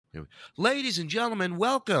Ladies and gentlemen,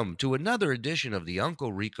 welcome to another edition of the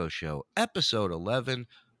Uncle Rico Show, episode 11.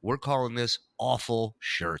 We're calling this Awful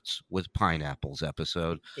Shirts with Pineapples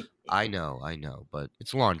episode. I know, but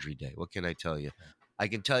it's laundry day. What can I tell you? I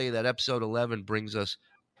can tell you that episode 11 brings us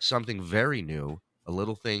something very new, a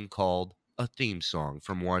little thing called a theme song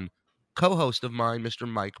from one co host of mine, Mr.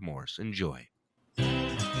 Mike Morse. Enjoy.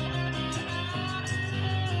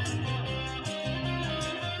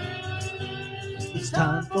 It's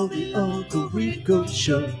time for the Uncle Rico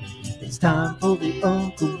Show. It's time for the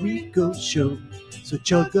Uncle Rico Show. So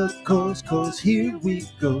chug a course, cause here we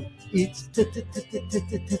go. It's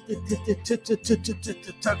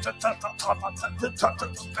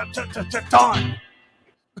time.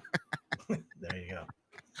 There you go.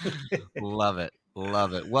 Love it.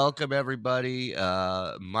 Love it. Welcome everybody.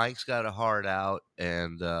 Mike's got a hard out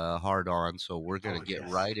and hard on, so we're gonna get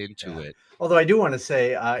right into it. Although I do want to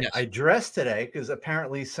say Yes. I dressed today because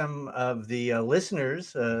apparently some of the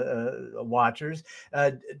listeners, watchers,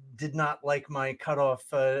 did not like my cutoff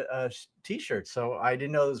t-shirt. So I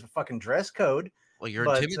didn't know there was a fucking dress code. Well, you're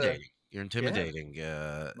But, intimidating. You're intimidating.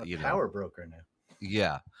 I'm a power broker now.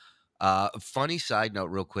 Yeah. Funny side note,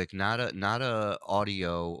 real quick. Not a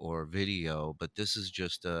audio or video, but this is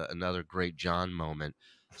just another great John moment.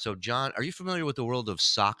 So, John, are you familiar with the world of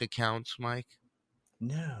sock accounts, Mike?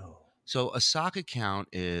 No. So, a sock account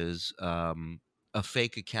is a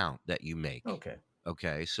fake account that you make. Okay.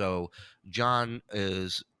 Okay, so John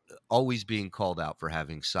is always being called out for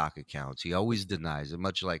having sock accounts. He always denies it,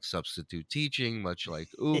 much like substitute teaching, much like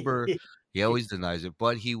Uber. He always denies it,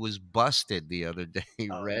 but he was busted the other day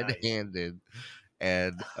Oh, red-handed.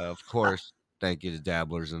 And of course, thank you to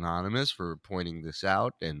Dabblers Anonymous for pointing this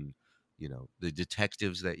out. And, the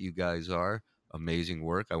detectives that you guys are, amazing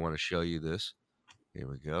work. I want to show you this. Here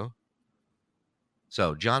we go.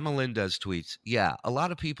 So John Melendez tweets, yeah, a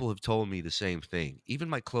lot of people have told me the same thing. Even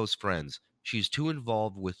my close friends. She's too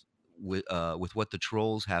involved with what the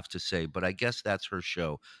trolls have to say, but I guess that's her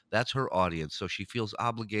show. That's her audience, so she feels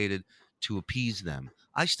obligated to appease them.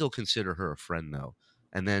 I still consider her a friend though.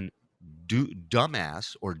 And then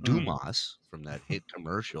Dumbass or Dumas from that hit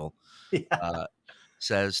commercial Yeah.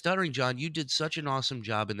 says, Stuttering John, you did such an awesome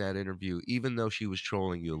job in that interview, even though she was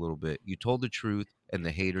trolling you a little bit. You told the truth, and the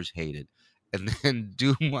haters hated. And then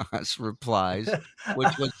Dumas replies,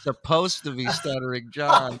 which was supposed to be Stuttering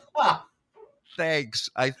John. Thanks.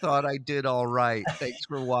 I thought I did all right. Thanks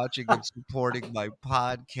for watching and supporting my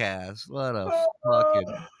podcast. What a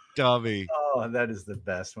fucking dummy. Oh, that is the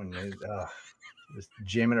best when you just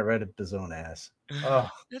jamming it right up his own ass. Oh,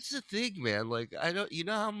 That's the thing, man. Like, you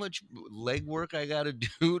know how much legwork I got to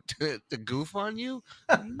do to goof on you?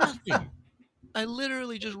 Nothing. I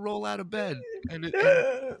literally just roll out of bed and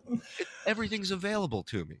everything's available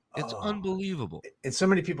to me. It's unbelievable. and so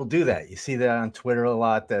many people do that. You see that on Twitter a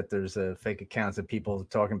lot, that there's fake accounts of people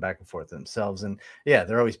talking back and forth themselves. And yeah,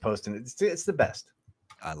 they're always posting it. It's the best.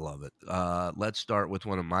 I love it. Let's start with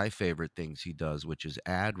one of my favorite things he does, which is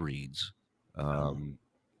ad reads.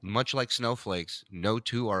 Much like snowflakes, no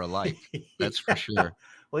two are alike. That's for sure.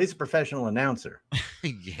 Well, he's a professional announcer.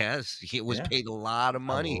 Yes, he was paid a lot of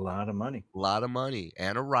money. A lot of money. A lot of money.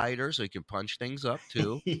 And a writer, so he can punch things up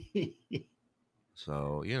too.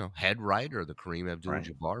 So, head writer of the Kareem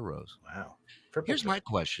Abdul-Jabbar roast. Wow. Here's my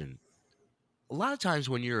question. A lot of times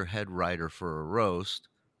when you're a head writer for a roast,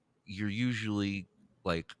 you're usually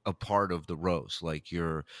like a part of the roast. Like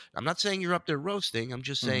I'm not saying you're up there roasting. I'm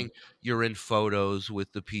just saying you're in photos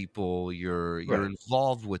with the people. You're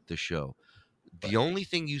involved with the show. The only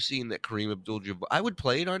thing you see in that Kareem Abdul-Jabbar, I would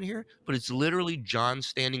play it on here, but it's literally John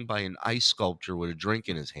standing by an ice sculpture with a drink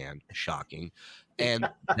in his hand. Shocking. And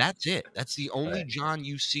that's it. That's the only John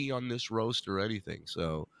you see on this roast or anything.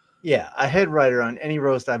 So yeah, a head writer on any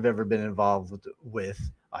roast I've ever been involved with.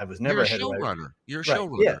 I was never you're a head writer. Showrunner. You're a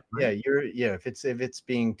showrunner. Yeah. If it's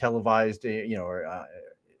being televised, or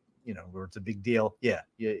where it's a big deal. Yeah,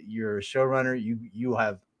 you're a showrunner. You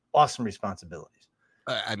have awesome responsibilities.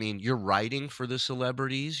 I mean, you're writing for the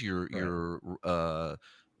celebrities.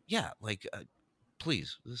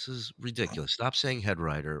 Please, this is ridiculous. Stop saying head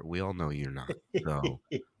writer. We all know you're not. So,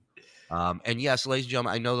 and yes, ladies and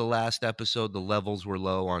gentlemen, I know the last episode the levels were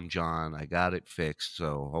low on John. I got it fixed,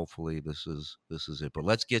 so hopefully this is it. But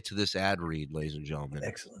let's get to this ad read, ladies and gentlemen.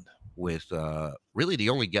 Excellent. With really the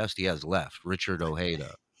only guest he has left, Richard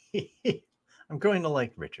Ojeda. I'm going to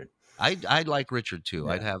like Richard. I'd like Richard too.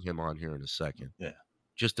 Yeah. I'd have him on here in a second. Yeah.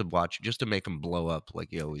 Just to make him blow up like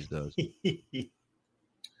he always does.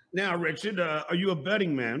 Now, Richard, are you a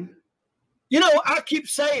betting man? I keep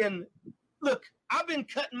saying, look, I've been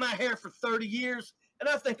cutting my hair for 30 years, and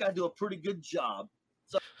I think I do a pretty good job.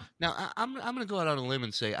 So Now I'm going to go out on a limb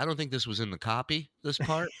and say I don't think this was in the copy. This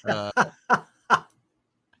part.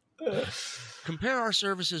 Compare our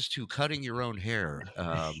services to cutting your own hair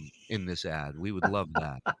in this ad. We would love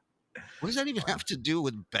that. What does that even have to do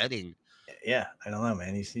with betting? Yeah, I don't know,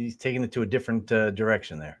 man. He's taking it to a different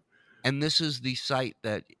direction there. And this is the site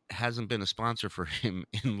that hasn't been a sponsor for him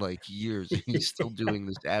in like years. And he's still doing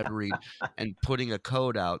this ad read and putting a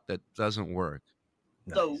code out that doesn't work.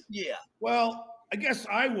 Nice. So yeah, Well, I guess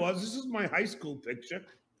I was. This is my high school picture.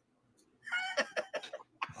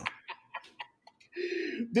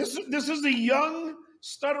 This is a young,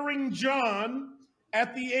 stuttering John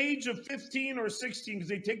at the age of 15 or 16, because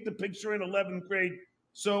they take the picture in 11th grade.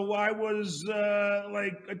 So I was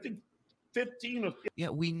I think 15 or Yeah,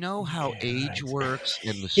 we know how Yeah, age right. works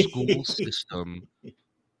in the school system.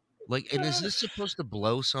 Like, and is this supposed to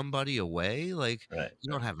blow somebody away? Like, Right.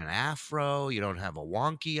 you don't have an afro, you don't have a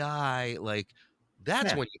wonky eye. Like,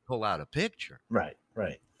 that's Yeah. when you pull out a picture. Right.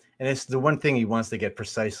 And it's the one thing he wants to get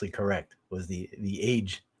precisely correct was the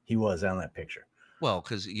age he was on that picture. Well,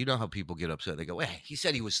 because you know how people get upset. They go, "Hey, he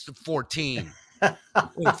said he was 14." What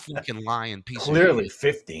a fucking lying piece Clearly of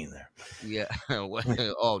 15 there. shit. Yeah.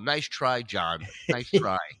 Oh, nice try, John. Nice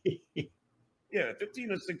try. yeah,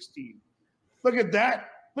 15 or 16. Look at that.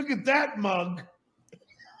 Look at that mug.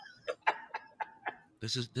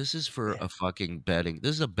 This is for a fucking betting.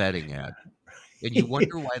 This is a betting ad. And you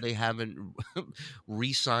wonder why they haven't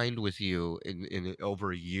re-signed with you in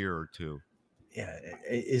over a year or two. Yeah,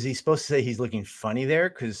 is he supposed to say he's looking funny there?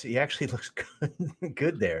 Because he actually looks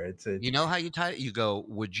good there. It's You know how you tie it? You go,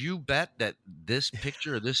 would you bet that this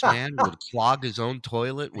picture of this man would clog his own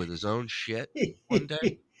toilet with his own shit one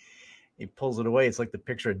day? He pulls it away. It's like the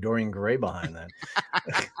picture of Dorian Gray behind that.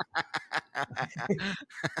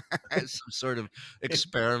 Some sort of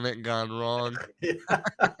experiment gone wrong.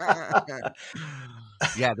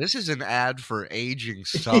 Yeah, this is an ad for aging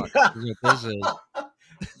sucks. This is.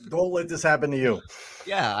 Don't let this happen to you.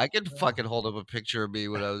 Yeah, I can fucking hold up a picture of me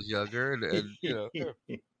when I was younger, and you know, here.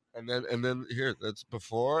 and then here, that's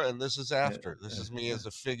before, and this is after. This is me as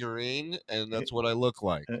a figurine, and that's what I look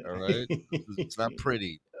like. All right, it's not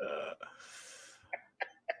pretty.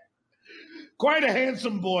 Quite a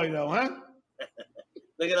handsome boy, though, huh?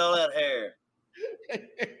 look at all that hair.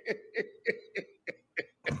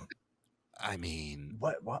 I mean,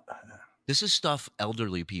 What? this is stuff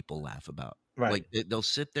elderly people laugh about. Right. Like they'll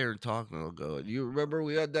sit there and talk, and they'll go, "You remember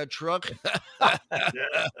we had that truck?"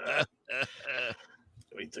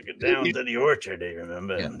 We took it down to the orchard. I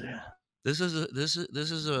remember. Yeah. This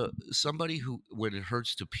is a somebody who, when it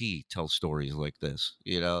hurts to pee, tells stories like this.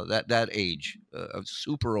 You know, that age,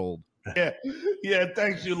 super old. Yeah.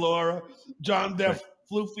 Thanks you, Laura. John Deaf,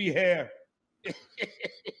 floofy hair.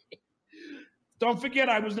 Don't forget,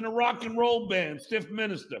 I was in a rock and roll band, Stiff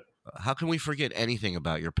Minister. How can we forget anything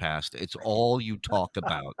about your past? It's all you talk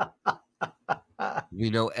about.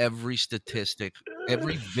 We know every statistic,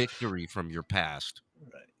 every victory from your past.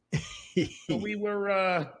 So we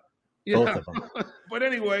were, Both of them. But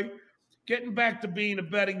anyway, getting back to being a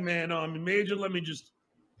betting man on the major, let me just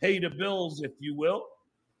pay the bills, if you will.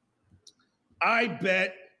 I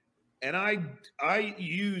bet, and I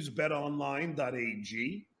use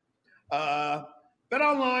betonline.ag.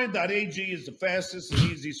 BetOnline.ag is the fastest and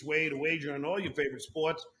easiest way to wager on all your favorite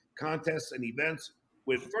sports, contests, and events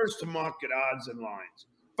with first-to-market odds and lines.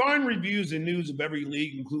 Find reviews and news of every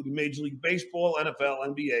league, including Major League Baseball, NFL,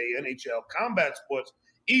 NBA, NHL, combat sports,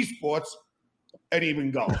 esports, and even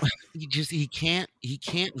golf. He can't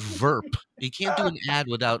verp. He can't do an ad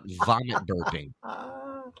without vomit burping.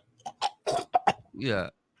 Yeah.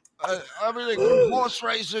 Everything from horse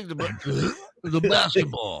racing to the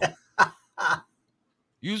basketball.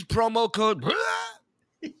 Use promo code.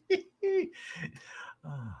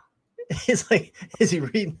 It's like, is he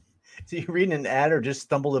reading an ad or just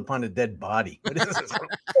stumbled upon a dead body? What is this?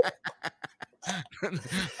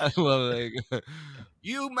 I love it.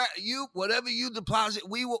 You whatever you deposit,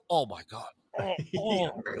 we will. Oh my god!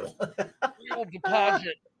 We will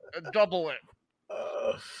deposit and double it.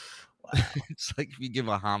 Wow. It's like if you give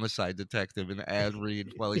a homicide detective an ad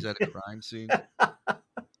read while he's at a crime scene.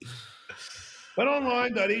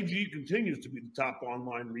 BetOnline.ag continues to be the top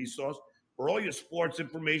online resource for all your sports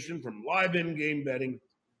information, from live in-game betting,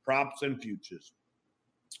 props, and futures.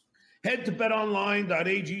 Head to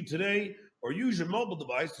betonline.ag today or use your mobile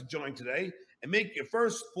device to join today and make your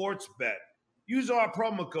first sports bet. Use our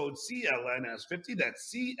promo code CLNS50,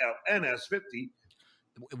 that's CLNS50.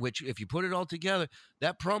 Which, if you put it all together,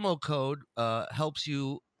 that promo code helps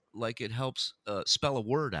you like it helps spell a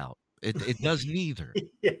word out. It does neither.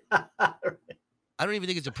 Yeah. I don't even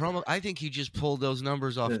think it's a promo. I think he just pulled those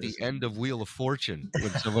numbers off the end of Wheel of Fortune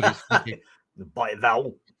when somebody's thinking, buy a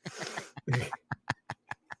vowel. That's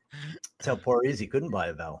how poor he is. He couldn't buy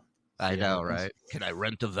a vowel. I know, right? Can I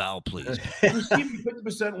rent a vowel, please? Receive your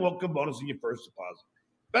 50% welcome bonus in your first deposit.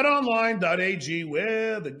 BetOnline.ag,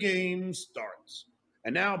 where the game starts.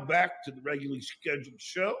 And now back to the regularly scheduled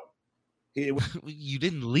show. Here You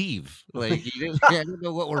didn't leave. Like, you didn't, I don't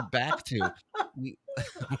know what we're back to. We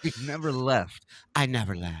never left. I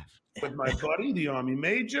never left. with my buddy, the Army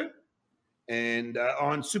Major, and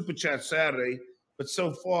on Super Chat Saturday. But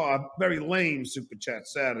so far, very lame Super Chat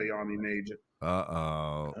Saturday, Army Major.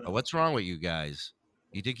 Uh-oh. What's wrong with you guys?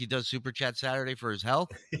 You think he does Super Chat Saturday for his health?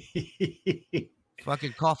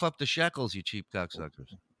 Fucking cough up the shekels, you cheap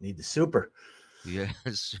cocksuckers. Need the super.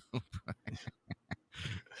 Yes.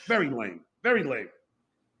 Very lame. Very lame.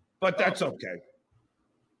 But that's okay.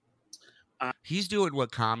 He's doing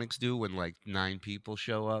what comics do when like 9 people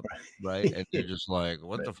show up, right? And they're just like,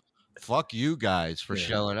 what the fuck you guys for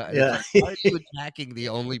showing up. Yeah. Like, why are you attacking the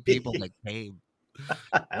only people that came?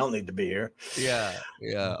 I don't need to be here. Yeah.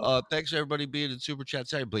 Thanks everybody being in Super Chat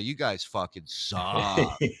Saturday, but you guys fucking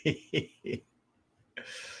suck.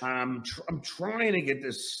 I'm trying to get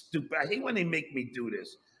this stupid. I hate when they make me do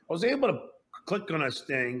this. I was able to click on a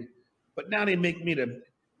thing, but now they make me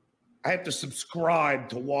I have to subscribe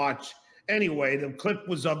to watch. Anyway, the clip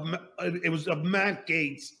was of Matt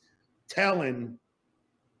Gaetz telling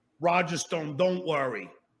Roger Stone, "Don't worry,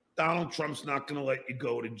 Donald Trump's not going to let you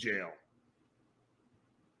go to jail."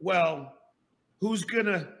 Well, who's going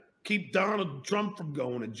to keep Donald Trump from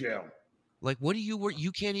going to jail? Like, what do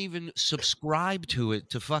you can't even subscribe to it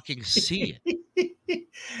to fucking see it.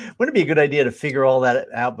 Wouldn't it be a good idea to figure all that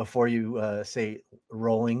out before you say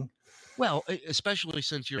rolling? Well, especially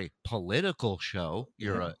since you're a political show,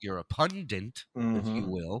 you're a pundit, if you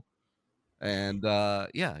will. And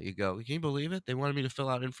you go, can you believe it? They wanted me to fill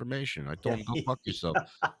out information. I told them, go fuck yourself.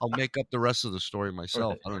 I'll make up the rest of the story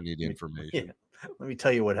myself. I don't need the information. Yeah. Let me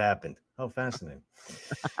tell you what happened. Oh, fascinating.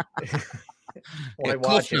 Why Cliff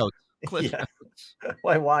watch it? Notes. Cliff Notes.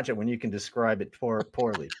 Why watch it when you can describe it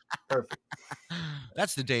poorly? Perfect.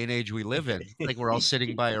 That's the day and age we live in. Like we're all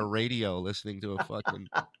sitting by a radio listening to a fucking.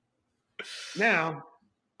 Now,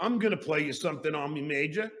 I'm going to play you something, Army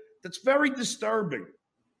Major, that's very disturbing.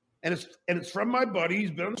 And it's from my buddy. He's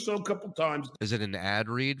been on the show a couple times. Is it an ad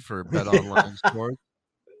read for Bet Online Sports?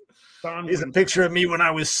 Here's a picture of me when I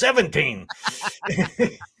was 17.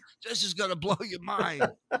 This is going to blow your mind.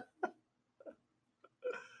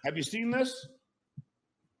 Have you seen this?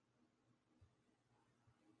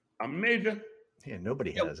 I'm Major. Yeah,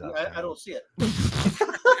 nobody has. I don't see it.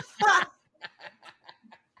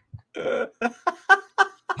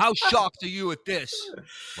 How shocked are you at this?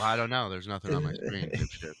 Well, I don't know. There's nothing on my screen.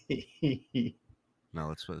 No,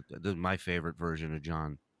 this is my favorite version of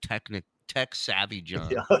John. Tech savvy John.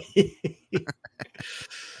 You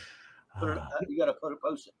got to put a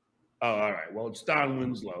post it. Oh, all right. Well, it's Don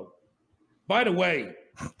Winslow. By the way,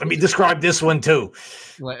 let me describe this one too.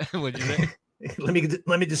 What'd you say? Let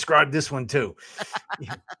me describe this one too.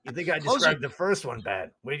 You think I described the first one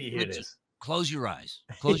bad? Wait till you hear this. Close your eyes.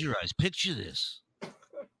 Close your eyes. Picture this.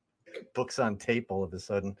 Books on tape all of a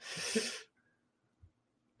sudden.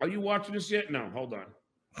 Are you watching this yet? No, hold on.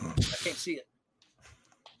 I can't see it.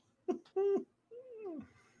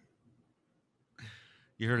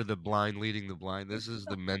 You heard of the blind leading the blind? This is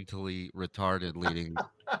the mentally retarded leading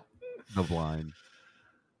the blind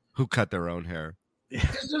who cut their own hair.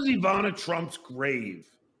 This is Ivana Trump's grave.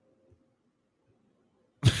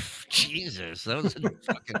 Jesus, that was a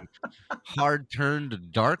fucking hard turn to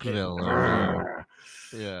Darkville.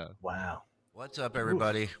 Yeah. Wow. What's up,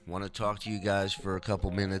 everybody? Want to talk to you guys for a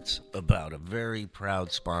couple minutes about a very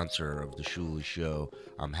proud sponsor of the Shuli Show.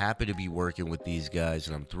 I'm happy to be working with these guys,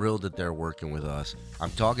 and I'm thrilled that they're working with us.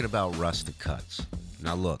 I'm talking about Rustic Cuts.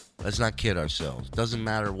 Now, look, let's not kid ourselves. Doesn't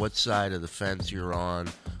matter what side of the fence you're on,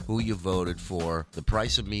 who you voted for, the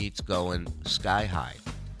price of meat's going sky high.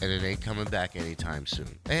 And it ain't coming back anytime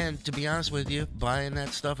soon. And to be honest with you, buying that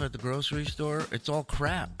stuff at the grocery store, it's all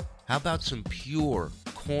crap. How about some pure,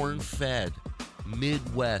 corn-fed,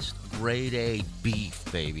 Midwest, grade A beef,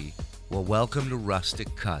 baby? Well, welcome to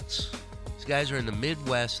Rustic Cuts. These guys are in the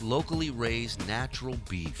Midwest, locally raised natural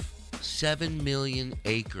beef. 7 million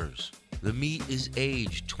acres. The meat is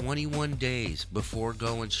aged 21 days before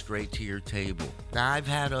going straight to your table. Now, I've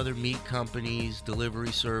had other meat companies,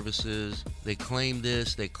 delivery services. They claim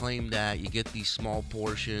this, they claim that. You get these small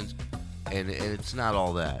portions, and it's not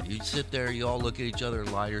all that. You sit there, you all look at each other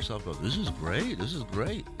and lie to yourself, go, this is great, this is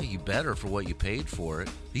great. You better for what you paid for it.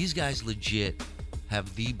 These guys legit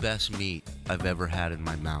have the best meat I've ever had in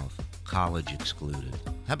my mouth, college excluded.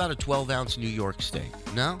 How about a 12-ounce New York steak?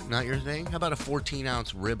 No, not your thing? How about a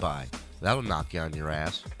 14-ounce ribeye? That'll knock you on your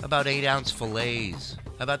ass. How about 8-ounce fillets?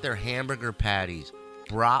 How about their hamburger patties?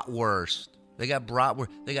 Bratwurst. They got bratwurst.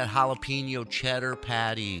 They got jalapeno cheddar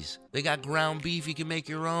patties. They got ground beef you can make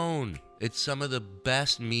your own. It's some of the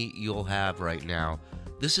best meat you'll have right now.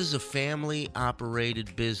 This is a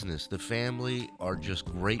family-operated business. The family are just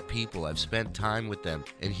great people. I've spent time with them.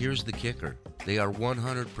 And here's the kicker. They are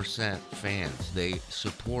 100% fans. They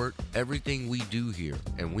support everything we do here,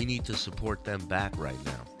 and we need to support them back right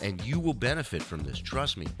now. And you will benefit from this.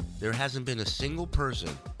 Trust me. There hasn't been a single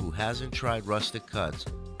person who hasn't tried Rustic Cuts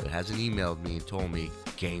that hasn't emailed me and told me,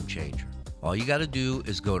 game changer. All you got to do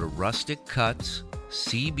is go to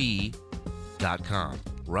rusticcutscb.com.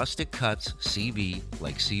 Rustic Cuts CB,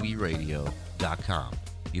 like CBradio.com.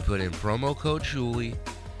 You put in promo code Shuli,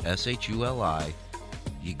 SHULI,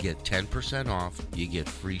 you get 10% off, you get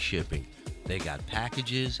free shipping. They got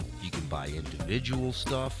packages, you can buy individual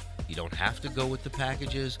stuff. You don't have to go with the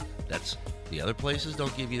packages. That's the other places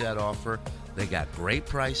don't give you that offer. They got great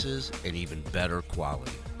prices and even better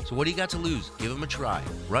quality. So what do you got to lose? Give them a try.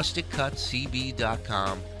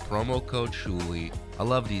 RusticCutsCB.com, promo code Shuli. I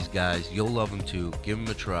love these guys. You'll love them too. Give them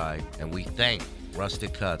a try. And we thank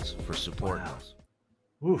Rustic Cuts for supporting us.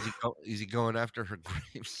 Is he going after her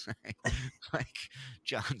gravesite? Like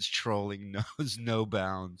John's trolling knows no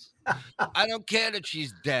bounds. I don't care that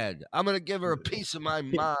she's dead. I'm going to give her a piece of my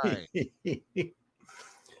mind.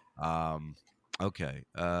 Okay.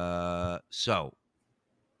 So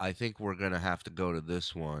I think we're going to have to go to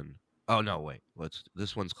this one. Oh, no, wait.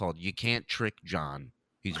 This one's called You Can't Trick John.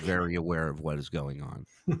 He's very aware of what is going on.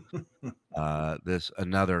 This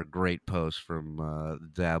another great post from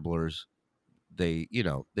Dabblers.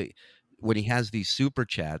 When he has these super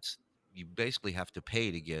chats, you basically have to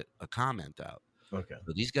pay to get a comment out. Okay.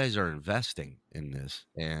 So these guys are investing in this,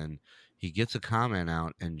 and he gets a comment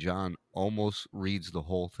out, and John almost reads the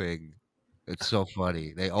whole thing. It's so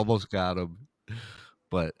funny. They almost got him,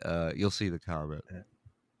 but you'll see the comment.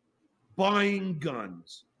 Buying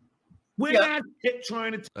guns. We're not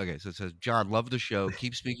trying to. Okay, so it says, John, love the show.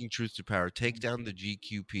 Keep speaking truth to power. Take down the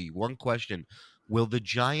GQP. One question. Will the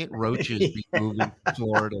giant roaches be moving to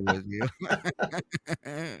Florida with you?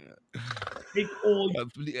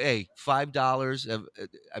 Hey, $5.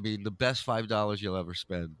 I mean, the best $5 you'll ever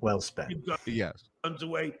spend. Well spent. Yes. Guns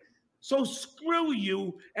away. So screw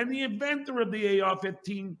you. And the inventor of the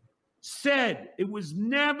AR-15 said it was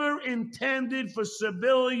never intended for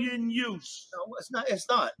civilian use. No, it's not. It's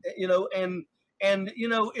not.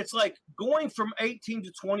 It's like going from 18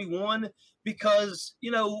 to 21 because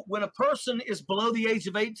when a person is below the age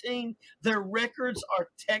of 18, their records are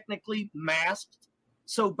technically masked.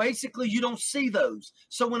 So basically, you don't see those.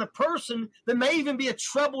 So when a person that may even be a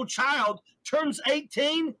troubled child turns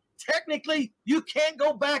 18, technically, you can't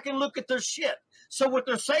go back and look at their shit. So what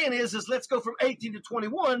they're saying is let's go from 18 to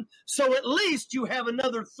 21. So at least you have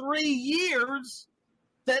another 3 years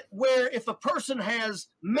that where if a person has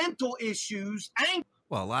mental issues,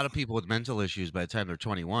 well, a lot of people with mental issues, by the time they're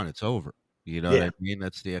 21, it's over. You know what I mean?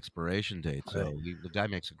 That's the expiration date. So the guy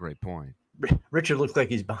makes a great point. Richard looks like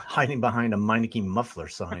he's hiding behind a Meineke muffler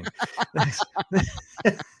sign.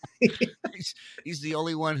 He's the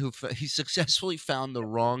only one he successfully found the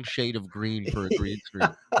wrong shade of green for a green screen.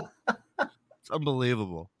 It's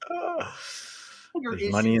unbelievable.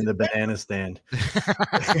 There's money in the banana stand.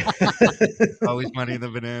 Always money in the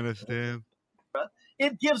banana stand.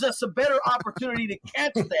 It gives us a better opportunity to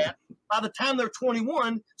catch that by the time they're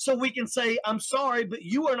 21, so we can say, I'm sorry, but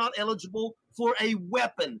you are not eligible for a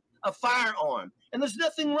weapon, a firearm. And there's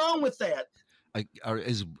nothing wrong with that.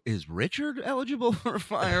 Is Richard eligible for a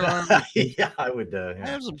firearm? Yeah, I would. I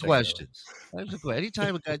have some questions.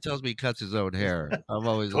 Anytime a guy tells me he cuts his own hair, I'm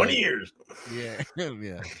always 20 years. Yeah,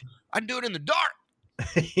 yeah. I do it in the dark.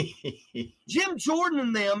 Jim Jordan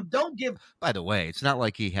and them don't give. By the way, it's not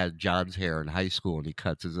like he had John's hair in high school and he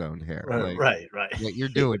cuts his own hair. Right. What you're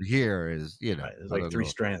doing here is, there's like 3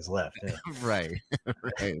 strands left. Yeah. Right.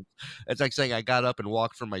 It's like saying I got up and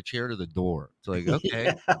walked from my chair to the door. It's like,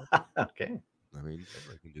 okay. Okay. I mean,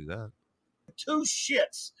 I can do that. 2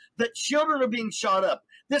 shits that children are being shot up.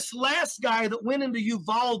 This last guy that went into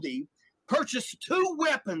Uvalde purchased 2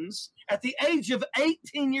 weapons at the age of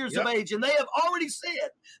 18 years of age. And they have already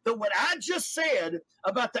said that what I just said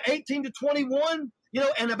about the 18 to 21,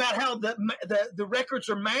 and about how the records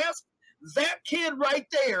are masked, That kid right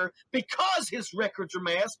there, because his records are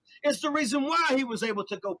masked, is the reason why he was able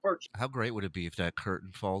to go purchase. How great would it be if that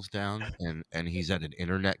curtain falls down and he's at an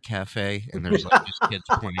internet cafe and there's like just kids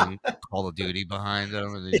playing Call of Duty behind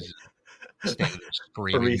him and he's just standing there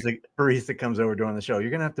screaming. Barista comes over during the show.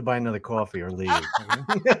 You're gonna have to buy another coffee or leave.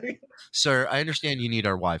 Sir, I understand you need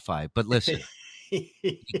our Wi-Fi, but listen,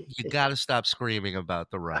 you got to stop screaming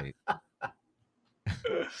about the right.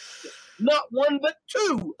 Not one, but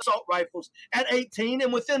 2 assault rifles at 18,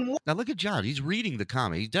 and within one. Now look at John. He's reading the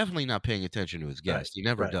comment. He's definitely not paying attention to his guest. He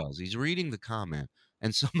never right. does. He's reading the comment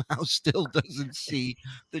and somehow still doesn't see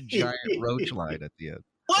the giant roach line at the end.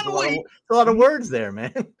 1 week, a lot of words there,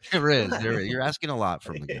 man. There is. You're asking a lot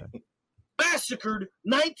from the guy. massacred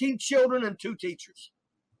 19 children and 2 teachers.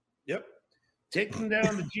 Yep. Taking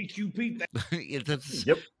down the GQP.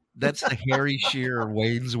 That's the Harry Shearer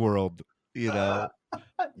Wayne's World, you know.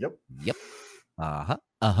 Yep. Taking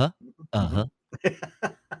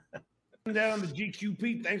down the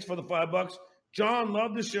GQP. Thanks for the $5. John,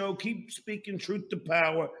 love the show. Keep speaking truth to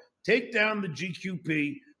power. Take down the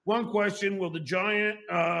GQP. One question: will the giant?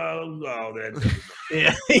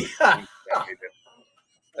 Yeah.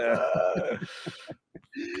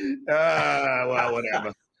 Well,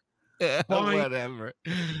 whatever. Whatever.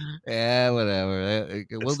 Yeah, whatever.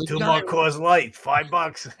 Well, it's 2 more Coors Light,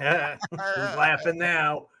 $5. Who's laughing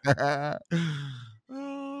now? Oh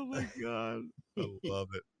my god, I love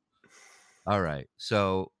it. All right,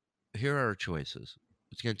 so here are our choices.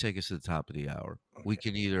 It's going to take us to the top of the hour. Okay. We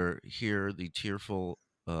can either hear the tearful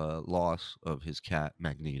loss of his cat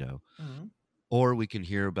Magneto, or we can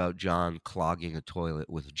hear about John clogging a toilet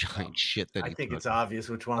with a giant shit that I think it's obvious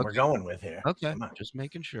which one we're going with here. Okay, just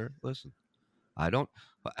making sure. Listen, I don't.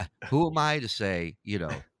 Who am I to say,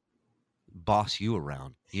 boss you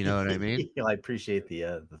around? You know what I mean? I appreciate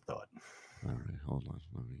the thought. All right, hold on.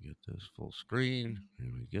 Let me get this full screen.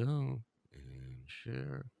 Here we go. And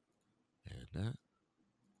share. And that.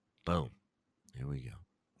 Boom. Here we go.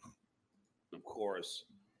 Of course.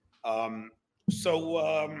 I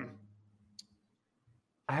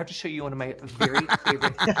have to show you one of my very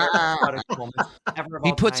favorite product moments ever of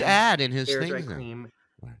He all puts time. ad in his Air thing. dry cream.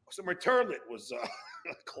 So my toilet was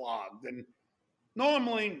clogged, and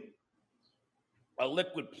normally a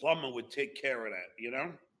liquid plumber would take care of that,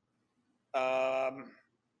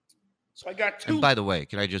 So I got 2. And by the way,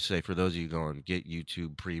 can I just say, for those of you going, get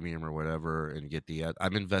YouTube Premium or whatever and get the ad,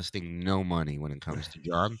 I'm investing no money when it comes to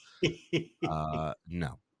John.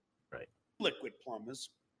 No. Right. Liquid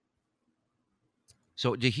plumbers.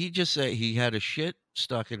 So did he just say he had a shit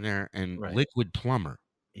stuck in there and liquid plumber?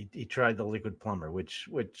 He tried the liquid plumber, which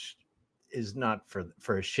is not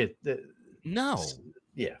for a shit. No.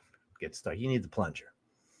 Yeah, get stuck. You need the plunger.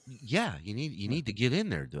 Yeah, you need to get in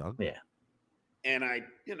there, Doug. Yeah. And I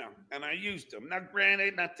used them. Now,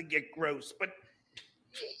 granted, not to get gross, but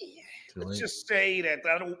let's just say that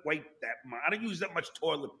I don't wipe that much. I don't use that much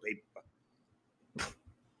toilet paper.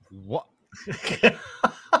 What?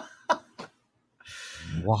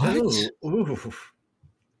 What? Ooh.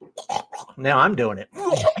 Now I'm doing it.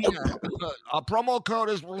 A promo code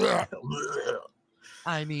is.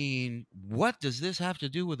 I mean, what does this have to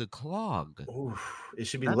do with a clog? Ooh, it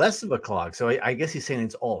should be less of a clog. So I guess he's saying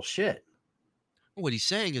it's all shit. What he's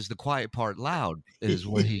saying is the quiet part loud is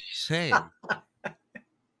what he's saying.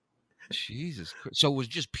 Jesus Christ. So it was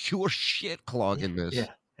just pure shit clogging this.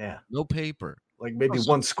 Yeah. No paper. Like maybe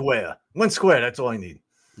one square. One square, that's all I need.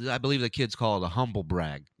 I believe the kids call it a humble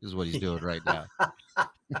brag, is what he's doing right now.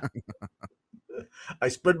 I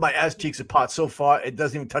spread my ass cheeks apart so far, it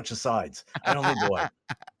doesn't even touch the sides. I don't need to wipe.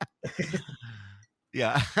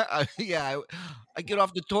 Yeah. I get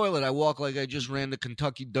off the toilet. I walk like I just ran the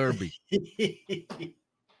Kentucky Derby. I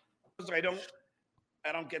don't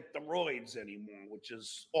get the roids anymore, which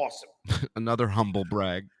is awesome. Another humble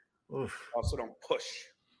brag. Oof. Also don't push.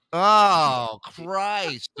 Oh,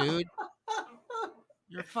 Christ, dude.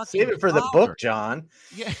 You're fucking Save it for the book, John.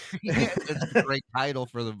 Yeah, that's a great title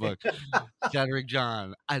for the book. Cedric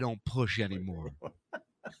John, I don't push anymore.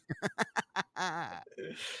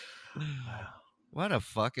 What a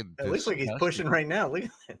fucking. It looks like he's pushing right now. Look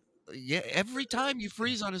at that. Yeah, every time you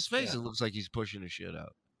freeze on his face, it looks like he's pushing his shit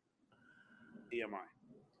out. TMI.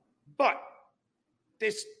 But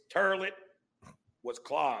this toilet was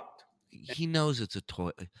clogged. He knows it's a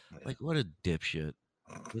toilet. Like, what a dipshit.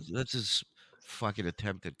 That's his fucking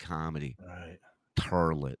attempt at comedy. Right.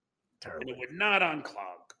 Turlet. And it would not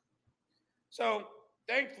unclog. So,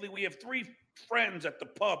 thankfully, we have 3 friends at the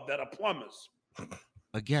pub that are plumbers.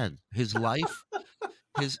 Again, his life, look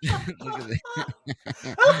at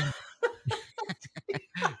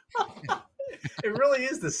It really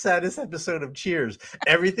is the saddest episode of Cheers.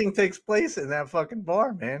 Everything takes place in that fucking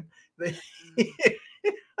bar, man. They,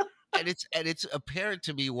 And it's apparent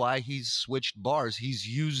to me why he's switched bars. He's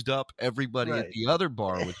used up everybody at right. the other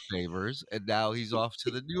bar with favors, and now he's off to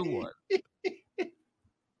the new one.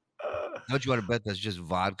 Don't you want to bet that's just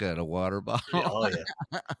vodka in a water Yeah, bottle? oh yeah.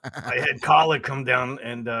 I had Carla come down,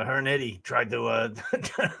 and her and Eddie tried to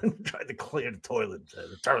tried to clear the toilet,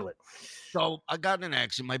 the toilet. So I got in an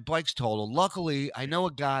accident. My bike's totaled. Luckily, I know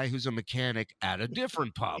a guy who's a mechanic at a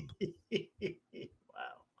different pub. Wow.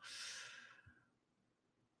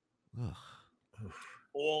 Ugh.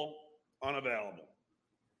 All unavailable.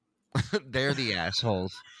 They're the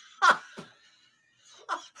assholes.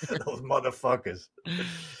 Those motherfuckers.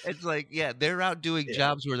 It's like, yeah, they're out doing Yeah.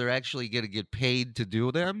 jobs where they're actually going to get paid to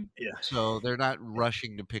do them. Yeah. So they're not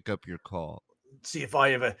rushing to pick up your call. See if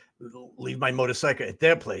I ever leave my motorcycle at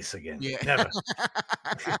their place again. Yeah. Never.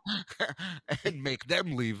 And make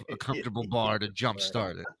them leave a comfortable bar to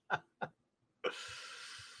jumpstart it.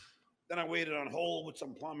 Then I waited on hold with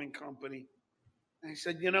some plumbing company. And I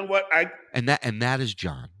said, you know what? And that is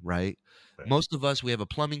John, right? Right. Most of us, we have a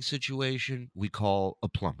plumbing situation, we call a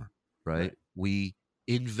plumber, right? We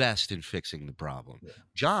invest in fixing the problem. Yeah.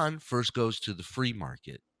 John first goes to the free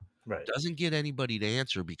market, Right. doesn't get anybody to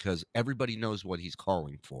answer because everybody knows what he's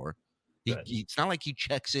calling for. Right. It's not like he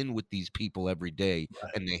checks in with these people every day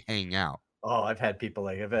Right. and they hang out. Oh, I've had people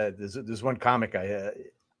like there's one comic I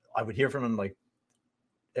would hear from him like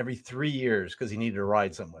every 3 years because he needed a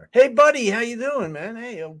ride somewhere. Hey, buddy, how you doing, man?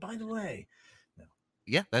 Hey, oh, by the way.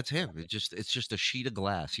 Yeah, that's him. It's just a sheet of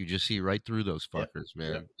glass. You just see right through those Yeah. fuckers,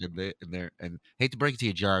 man. And hate to break it to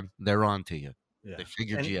you, John, they're on to you. Yeah. They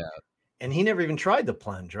figured you out. And he never even tried the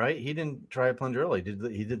plunge, right? He didn't try a plunge early.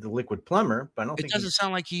 He did the liquid plumber, but I don't It think doesn't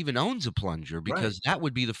sound like he even owns a plunger because that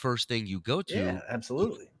would be the first thing you go to. Yeah,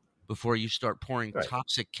 absolutely. Before you start pouring Right.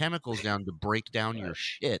 toxic chemicals down to break down your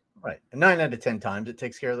shit. Right. And 9 out of 10 times it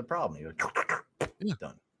takes care of the problem. You're Yeah.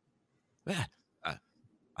 done. Yeah.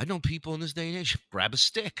 I know people in this day and age. Grab a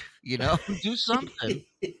stick, do something.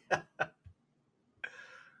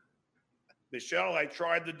 Michelle, I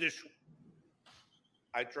tried the dish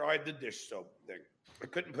soap thing. I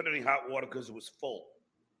couldn't put any hot water because it was full.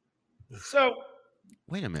 So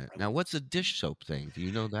Wait a minute. Now, what's a dish soap thing? Do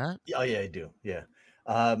you know that? Oh yeah, I do. Yeah.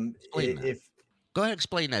 Explain that. If Go ahead,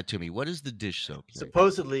 explain that to me. What is the dish soap thing?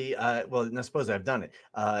 supposedly, well, not supposedly, I've done it.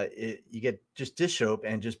 You get just dish soap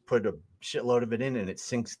and just put a shitload of it in, and it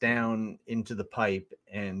sinks down into the pipe,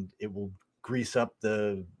 and it will grease up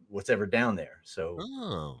the what's ever down there. So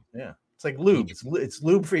Oh. yeah, it's like lube. It's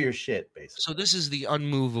lube for your shit, basically. So this is the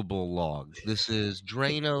unmovable log. This is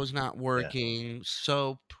Drano's not working.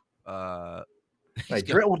 Soap. Right.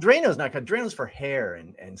 Well, Drano's not good. Drano's for hair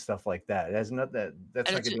and stuff like that. It has not that's not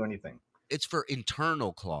going to do anything. It's for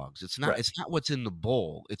internal clogs. It's not. Right. It's not what's in the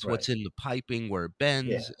bowl. It's what's in the piping where it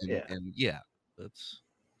bends. And that's.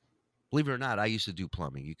 Believe it or not, I used to do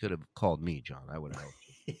plumbing. You could have called me, John. I would have helped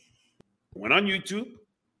you. Went on YouTube.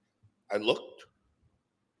 I looked.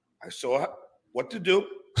 I saw what to do.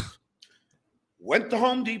 Went to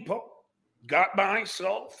Home Depot. Got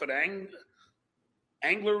myself an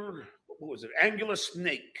angler. What was it? Angular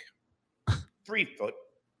snake. 3 foot.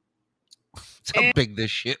 That's how big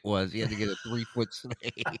this shit was. You had to get a 3-foot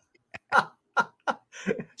snake.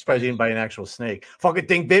 Surprised you didn't buy an actual snake. Fucking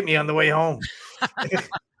thing bit me on the way home.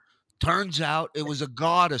 Turns out it was a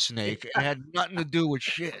god snake. It had nothing to do with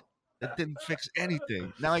shit. It didn't fix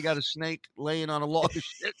anything. Now I got a snake laying on a log of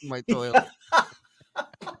shit in my toilet.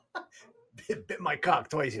 Bit my cock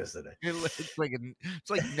twice yesterday. It's like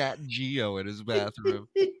Nat Geo in his bathroom.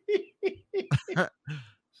 That's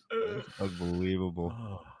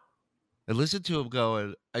unbelievable. I listened to him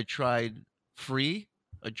going, I tried free.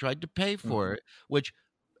 I tried to pay for it, which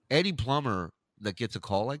any plumber that gets a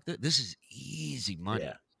call like that, this is easy money.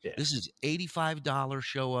 Yeah. This is $85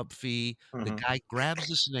 show up fee. The guy grabs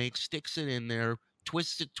the snake, sticks it in there,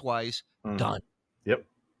 twists it twice, done. Yep.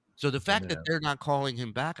 So the fact that they're not calling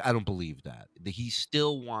him back, I don't believe that. He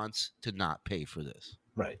still wants to not pay for this.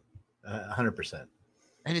 Right. 100%.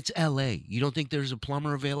 And it's LA. You don't think there's a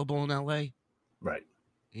plumber available in LA? Right.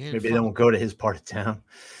 Yeah, maybe they don't go to his part of town.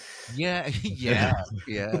 Yeah.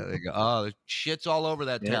 They go, oh, shit's all over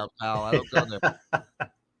that town, pal. I don't go there.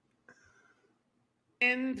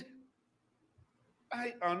 And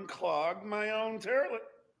I unclogged my own toilet.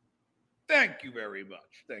 Thank you very much.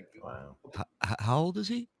 Thank you. Wow. How old is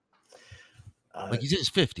he? Like he's in his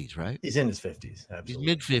 50s, right? He's in his 50s. Absolutely. He's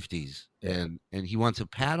mid-50s, and he wants a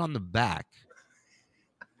pat on the back.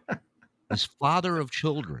 His father of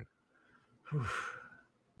children.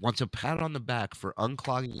 wants a pat on the back for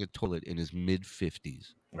unclogging a toilet in his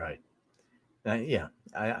mid-50s. Right. Yeah.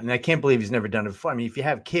 I can't believe he's never done it before. I mean, if you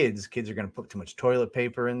have kids, kids are going to put too much toilet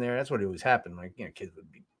paper in there. That's what always happened. Like, kids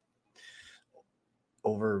would be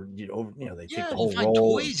they take Yeah, the you whole find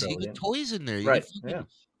roll and toys. You throw it get in. toys in there. You Right. get Yeah. fucking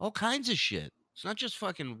all kinds of shit. It's not just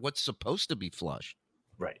fucking what's supposed to be flushed.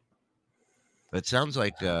 Right. It sounds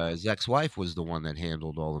like his ex-wife was the one that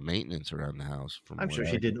handled all the maintenance around the house. From I'm what sure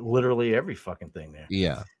I she did literally every fucking thing there.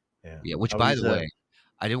 Yeah, Yeah. yeah. Which, I by was, the way,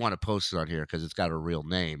 I didn't want to post it on here because it's got a real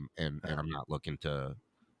name, and Oh. I'm not looking to,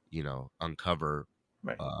 uncover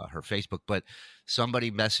right. her Facebook. But somebody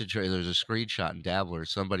messaged her. There's a screenshot in Dabbler.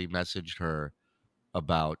 Somebody messaged her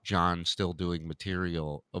about John still doing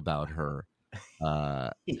material about her,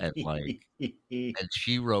 and and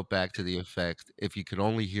she wrote back to the effect, "If you could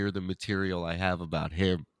only hear the material I have about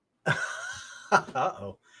him."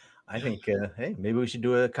 Uh-oh. I think, hey, maybe we should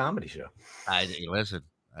do a comedy show. Listen,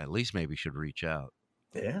 at least maybe should reach out.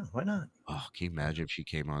 Yeah, why not? Oh, can you imagine if she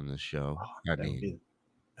came on this show? Oh, I that would mean,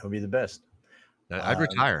 be the best. I'd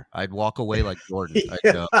retire. I'd walk away like Jordan. I'd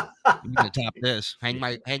Yeah. go, I'm gonna top this. Hang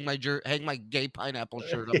my gay pineapple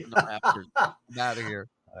shirt up in the rafters. I'm out of here.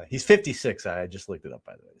 He's 56. I just looked it up,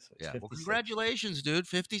 by the way. So he's Yeah. Well, 56. congratulations, dude.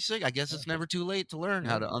 56. I guess it's never too late to learn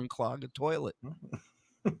how to unclog a toilet. Mhm.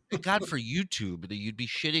 Thank God for YouTube that you'd be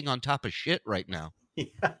shitting on top of shit right now.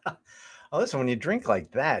 Yeah. Oh, listen, when you drink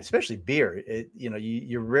like that, especially beer,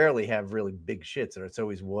 you rarely have really big shits, or it's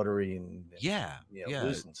always watery and Yeah. Yeah.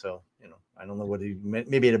 loosened. So, I don't know what he meant.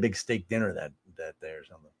 Maybe at a big steak dinner that day or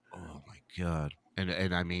something. Oh my God.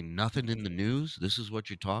 And I mean, nothing in the news. This is what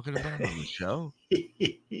you're talking about on the show.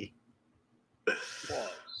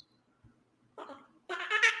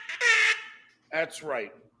 That's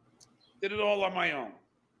right. Did it all on my own.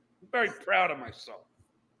 I'm very proud of myself.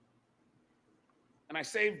 And I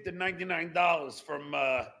saved the $99 from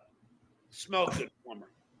Smell Good Plumber.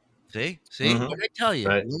 See? Mhm. What did I tell you?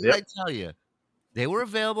 Right. What did Yep. I tell you? They were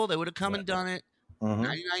available. They would have come and done it. Mhm.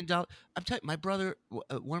 $99. I'm telling you, my brother,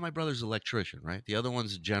 one of my brothers is an electrician, right? The other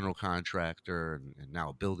one's a general contractor and now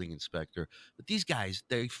a building inspector. But these guys,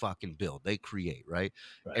 they fucking build, they create, right?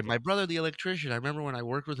 Right. And my brother, the electrician, I remember when I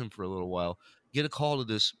worked with him for a little while, get a call to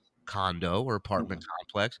this condo or apartment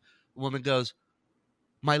complex. The woman goes,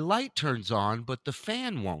 my light turns on, but the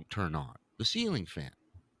fan won't turn on, the ceiling fan.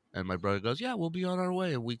 And my brother goes, yeah, we'll be on our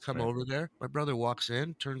way. And we come Right. over there. My brother walks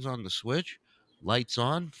in, turns on the switch, lights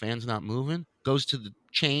on, fan's not moving, goes to the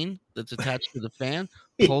chain that's attached to the fan,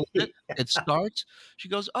 pulls it, it starts. She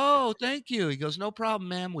goes, oh, thank you. He goes, no problem,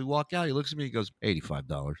 ma'am. We walk out. He looks at me, he goes,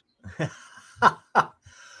 $85.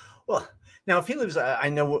 Well, now if he lives, I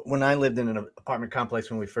know when I lived in an apartment complex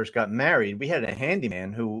when we first got married, we had a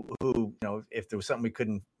handyman who, if there was something we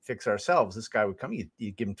couldn't fix ourselves, this guy would come.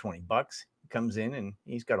 You'd give him $20. He comes in and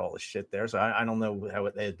he's got all the shit there. So I don't know how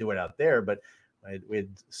they do it out there, but we had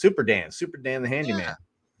Super Dan the handyman.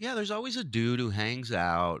 Yeah, there's always a dude who hangs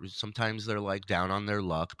out. Sometimes they're like down on their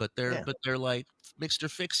luck, but they're like Mr.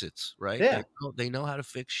 Fix-Its, right? Yeah. They know how to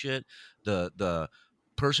fix shit. The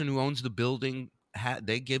person who owns the building,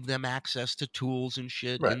 they give them access to tools and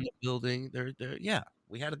shit Right. in the building. Yeah.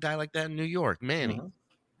 We had a guy like that in New York, Manny.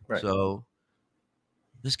 Right. So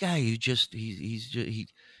this guy, he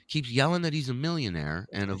keeps yelling that he's a millionaire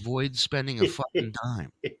and avoids spending a fucking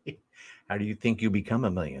dime. How do you think you become a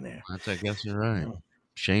millionaire? I guess you're right.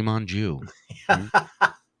 Shame on you.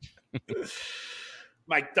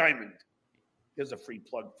 Mike Diamond. Here's a free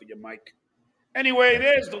plug for you, Mike. Anyway,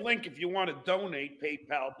 there's the link if you want to donate,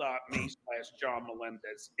 paypal.me/John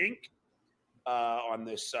Melendez Inc. On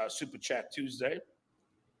this Super Chat Tuesday.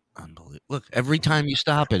 Unbelievable. Look, every time you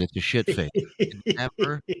stop it, it's a shit face. It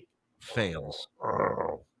never fails.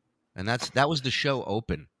 And that was the show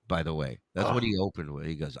open, by the way. That's what he opened with.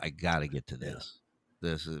 He goes, I got to get to this.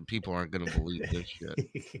 People aren't going to believe this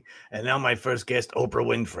shit. And now my first guest, Oprah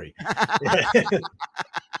Winfrey.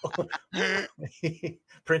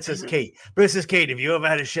 Princess Kate. Have you ever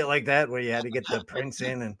had a shit like that where you had to get the prince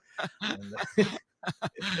in and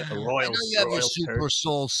a royal? I know you have your Super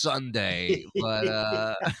Soul Sunday,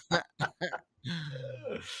 but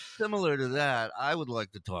similar to that, I would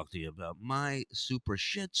like to talk to you about my Super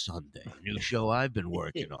Shit Sunday, new show I've been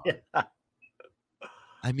working on.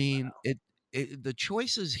 I mean, the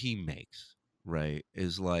choices he makes, right,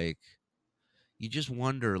 is like, you just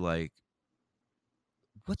wonder, like,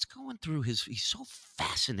 what's going through he's so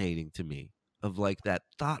fascinating to me, of like that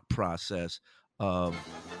thought process of,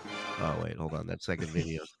 oh wait, hold on, that second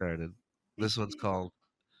video started. This one's called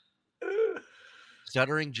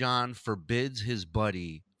Stuttering John Forbids His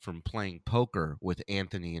Buddy from playing poker with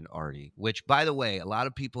Anthony and Artie, which, by the way, a lot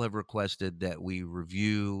of people have requested that we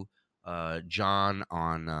review John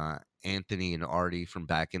on Anthony and Artie from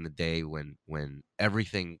back in the day when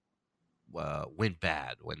everything went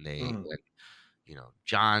bad, when Mhm.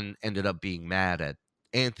 John ended up being mad at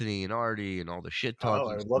Anthony and Artie and all the shit Oh,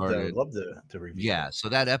 talking I started. would love to review Yeah, that. so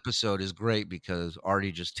that episode is great because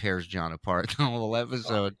Artie just tears John apart the whole Oh,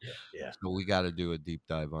 episode. yeah. So we got to do a deep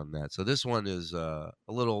dive on that. So this one is a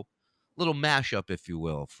little mashup, if you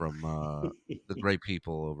will, from the great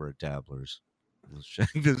people over at Dabblers. Let's check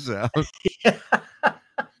this out.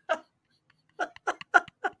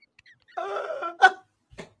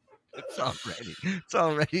 It's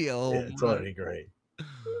already a home It's run. already great.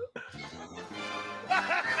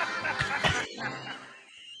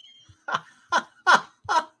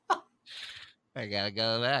 I gotta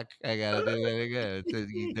go back. I gotta do that again.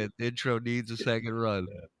 That intro needs a second run.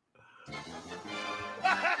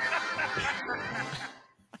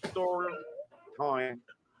 Story time.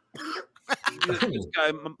 This guy,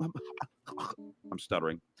 I'm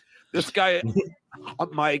stuttering. This guy,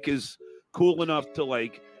 Mike, is cool enough to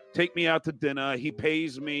like take me out to dinner. He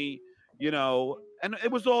pays me, and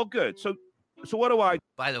it was all good. So what do I?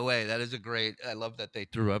 By the way, that is a great. I love that they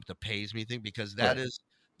threw up the pays me thing because Right.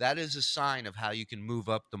 that is a sign of how you can move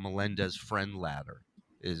up the Melendez friend ladder.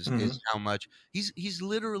 Is Mhm. how much he's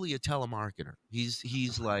literally a telemarketer.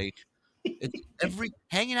 He's like it's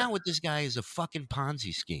hanging out with this guy is a fucking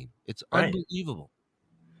Ponzi scheme. It's Right. unbelievable.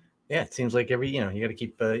 Yeah, it seems like you got to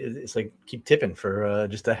keep. It's like keep tipping for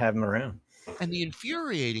just to have him around. And the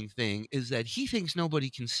infuriating thing is that he thinks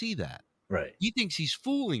nobody can see that. Right. He thinks he's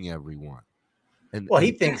fooling everyone. Well,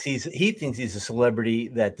 he thinks he's a celebrity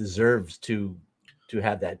that deserves to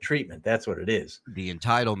have that treatment. That's what it is. The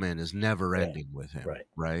entitlement is never Yeah. ending with him. Right.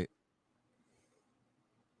 Right.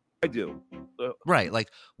 I do. Right. Like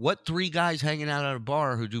what 3 guys hanging out at a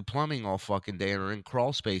bar who do plumbing all fucking day and are in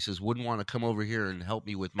crawl spaces wouldn't want to come over here and help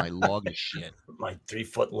me with my log of shit. My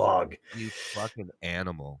 3-foot log. You fucking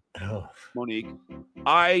animal. Oh. Monique,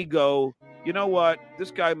 I go, you know what?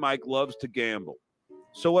 This guy Mike loves to gamble.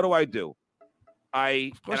 So what do?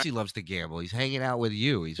 Of course he loves to gamble. He's hanging out with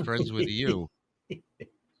you. He's friends with you.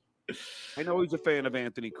 I know he's a fan of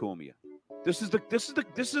Anthony Cumia. This is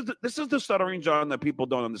the stuttering John that people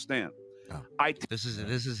don't understand. Oh, this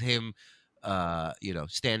is him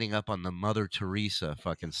standing up on the Mother Teresa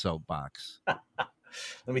fucking soapbox. Let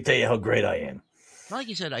me tell you how great I am. Like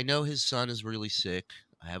you said, I know his son is really sick.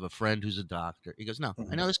 I have a friend who's a doctor. He goes, no,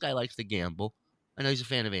 I know this guy likes to gamble. I know he's a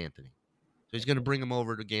fan of Anthony. So he's going to bring him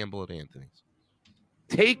over to gamble at Anthony's.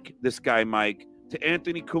 Take this guy, Mike, to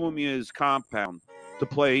Anthony Cumia's compound to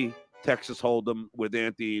play Texas Hold'em with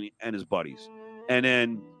Anthony and his buddies. And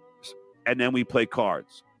then we play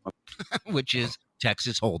cards. Which is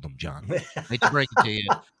Texas Hold'em, John. I hate to break it to you.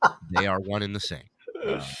 They are one and the same.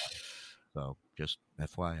 So just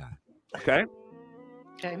FYI. Okay.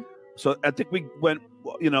 Okay. So I think we went,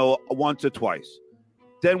 once or twice.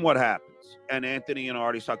 Then what happens? And Anthony and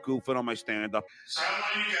Artie start goofing on my stand-up. So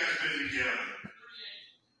how long you guys been together?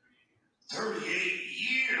 38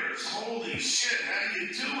 years. Holy shit, how do you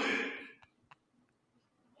do it?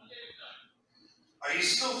 Are you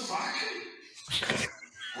still fucking?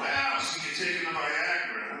 Wow, so you're taking the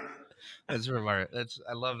Viagra, huh?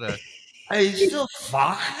 I love that. Are you still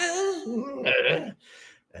fucking?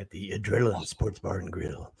 At the Adrenaline Sports Bar and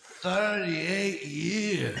Grill. 38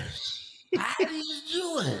 years. How do you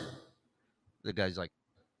do it? The guy's like,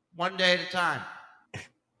 one day at a time.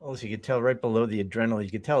 Oh, so you can tell right below the Adrenaline, you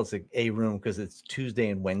can tell it's like a room because it's Tuesday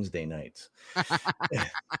and Wednesday nights.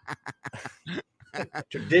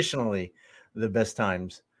 Traditionally, the best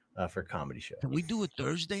times for comedy shows. Can we do a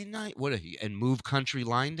Thursday night? What and move country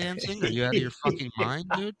line dancing? Are you out of your fucking mind,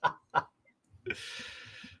 dude?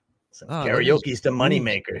 Karaoke's the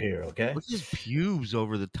moneymaker here, okay? Look at his pubes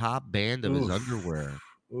over the top band of his underwear.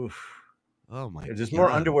 Oof. Oh my God. There's more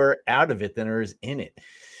underwear out of it than there is in it.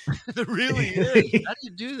 There really is. How do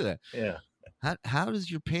you do that? Yeah. How does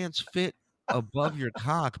your pants fit above your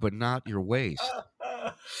cock but not your waist?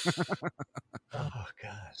 Oh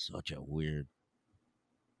God. Such a weird.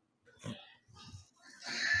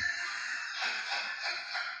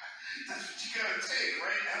 That's what you gotta take,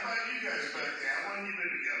 right? How about you guys back there? How long you been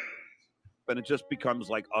together? And it just becomes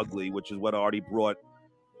like ugly, which is what Artie brought,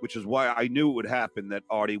 which is why I knew it would happen that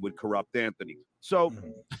Artie would corrupt Anthony. So,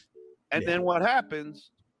 and then what happens,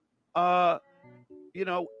 after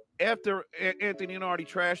Anthony and Artie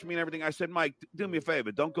trashed me and everything, I said, Mike, do me a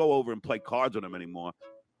favor. Don't go over and play cards with him anymore.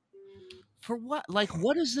 For what? Like,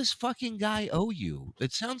 what does this fucking guy owe you?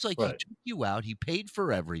 It sounds like he took you out. He paid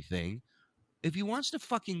for everything. If he wants to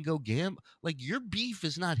fucking go gamble, like your beef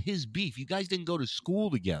is not his beef. You guys didn't go to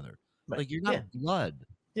school together. Right. Like you're not blood.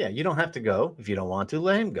 Yeah, you don't have to go if you don't want to.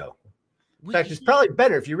 Let him go. In We- fact, it's probably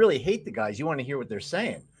better if you really hate the guys. You want to hear what they're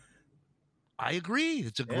saying. I agree.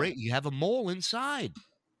 It's a Yeah. great. You have a mole inside.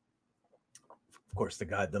 Of course, the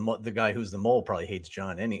guy who's the mole probably hates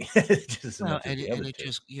John just as Well, much as and the and other it two.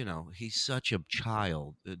 just he's such a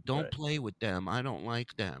child. Don't Right. play with them. I don't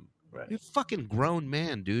like them. Right. You're a fucking grown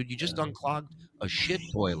man, dude. You just unclogged a shit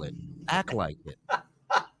toilet. Act like it.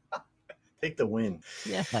 Take the win.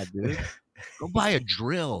 Yeah, dude. Go buy a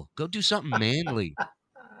drill. Go do something manly.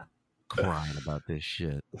 Crying about this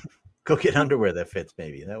shit. Go get underwear that fits,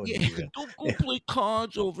 maybe. That would Yeah, be don't go play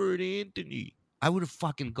cards over at Anthony. I would have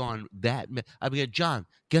fucking gone that. I mean, John,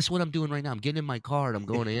 guess what I'm doing right now? I'm getting in my car and I'm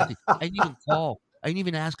going to Anthony. I didn't even call. I didn't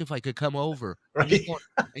even ask if I could come over. I'm just going,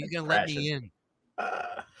 and you're gonna let me in.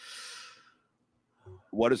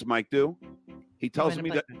 What does Mike do? He tells me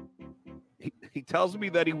that he tells me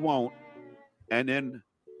that he won't, and then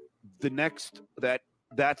the next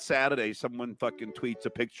that Saturday, someone fucking tweets a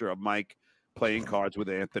picture of Mike playing cards with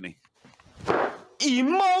Anthony.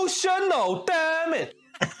 Emotional, damn it!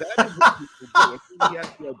 That is what people do. He had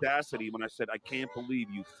the audacity when I said, "I can't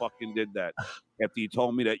believe you fucking did that," after you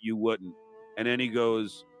told me that you wouldn't. And then he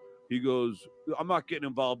goes, "I'm not getting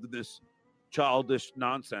involved in this childish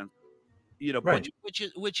nonsense." You know, Right.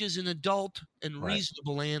 which is an adult and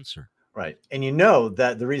reasonable answer. Right. And you know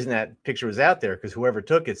that the reason that picture was out there because whoever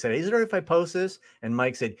took it said, "Is it all right if I post this?" And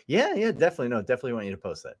Mike said, "Yeah, definitely. No, definitely want you to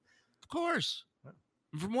post that." Of course.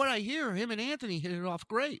 From what I hear, him and Anthony hit it off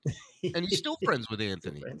great. And he's still friends with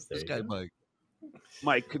Anthony. This guy, Mike.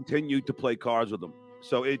 Mike continued to play cards with him.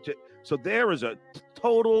 So there is a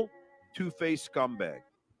total two-faced scumbag.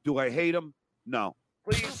 Do I hate him? No.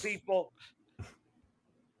 Please, people,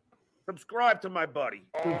 subscribe to my buddy.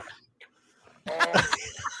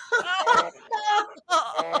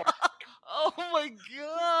 Oh my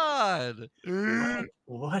God.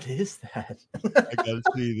 What is that? I gotta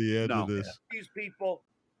see the end of this. These people,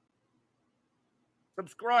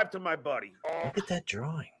 subscribe to my buddy. Look at that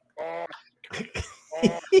drawing. That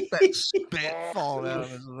spit falling out of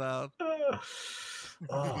his mouth.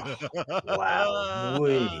 Oh, wow.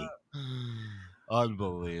 Wait.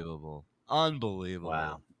 Unbelievable.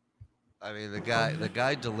 Wow. I mean, the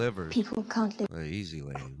guy delivers. People can't live. Easy,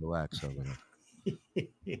 lady. Relax over there.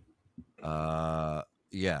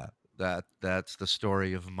 Yeah, that's the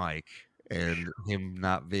story of Mike and him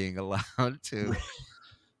not being allowed to.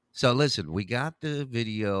 So listen, we got the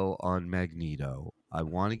video on Magneto. I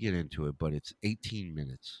want to get into it, but it's 18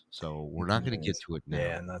 minutes, so we're not going to get to it now.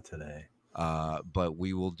 Yeah, not today. But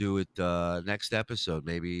we will do it next episode.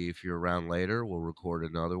 Maybe if you're around later, we'll record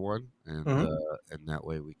another one, and that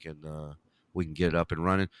way we can get it up and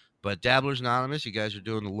running. But Dabblers Anonymous, you guys are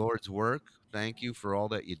doing the Lord's work. Thank you for all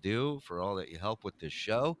that you do, for all that you help with this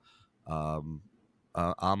show. I'm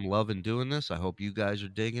loving doing this. I hope you guys are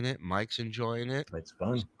digging it. Mike's enjoying it. It's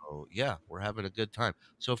fun. So, yeah, we're having a good time.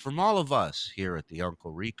 So from all of us here at the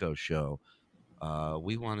Uncle Rico Show,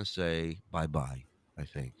 we want to say bye-bye, I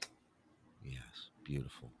think. Yes,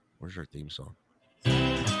 beautiful. Where's our theme song?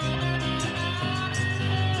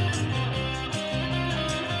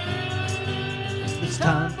 It's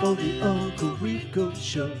time for the Uncle Rico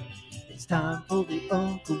Show. It's time for the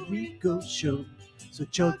Uncle Rico Show. So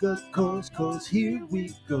chug a course, cause here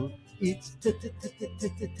we go. It's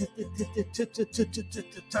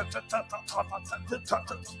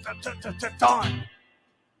time.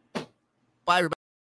 Bye, everybody.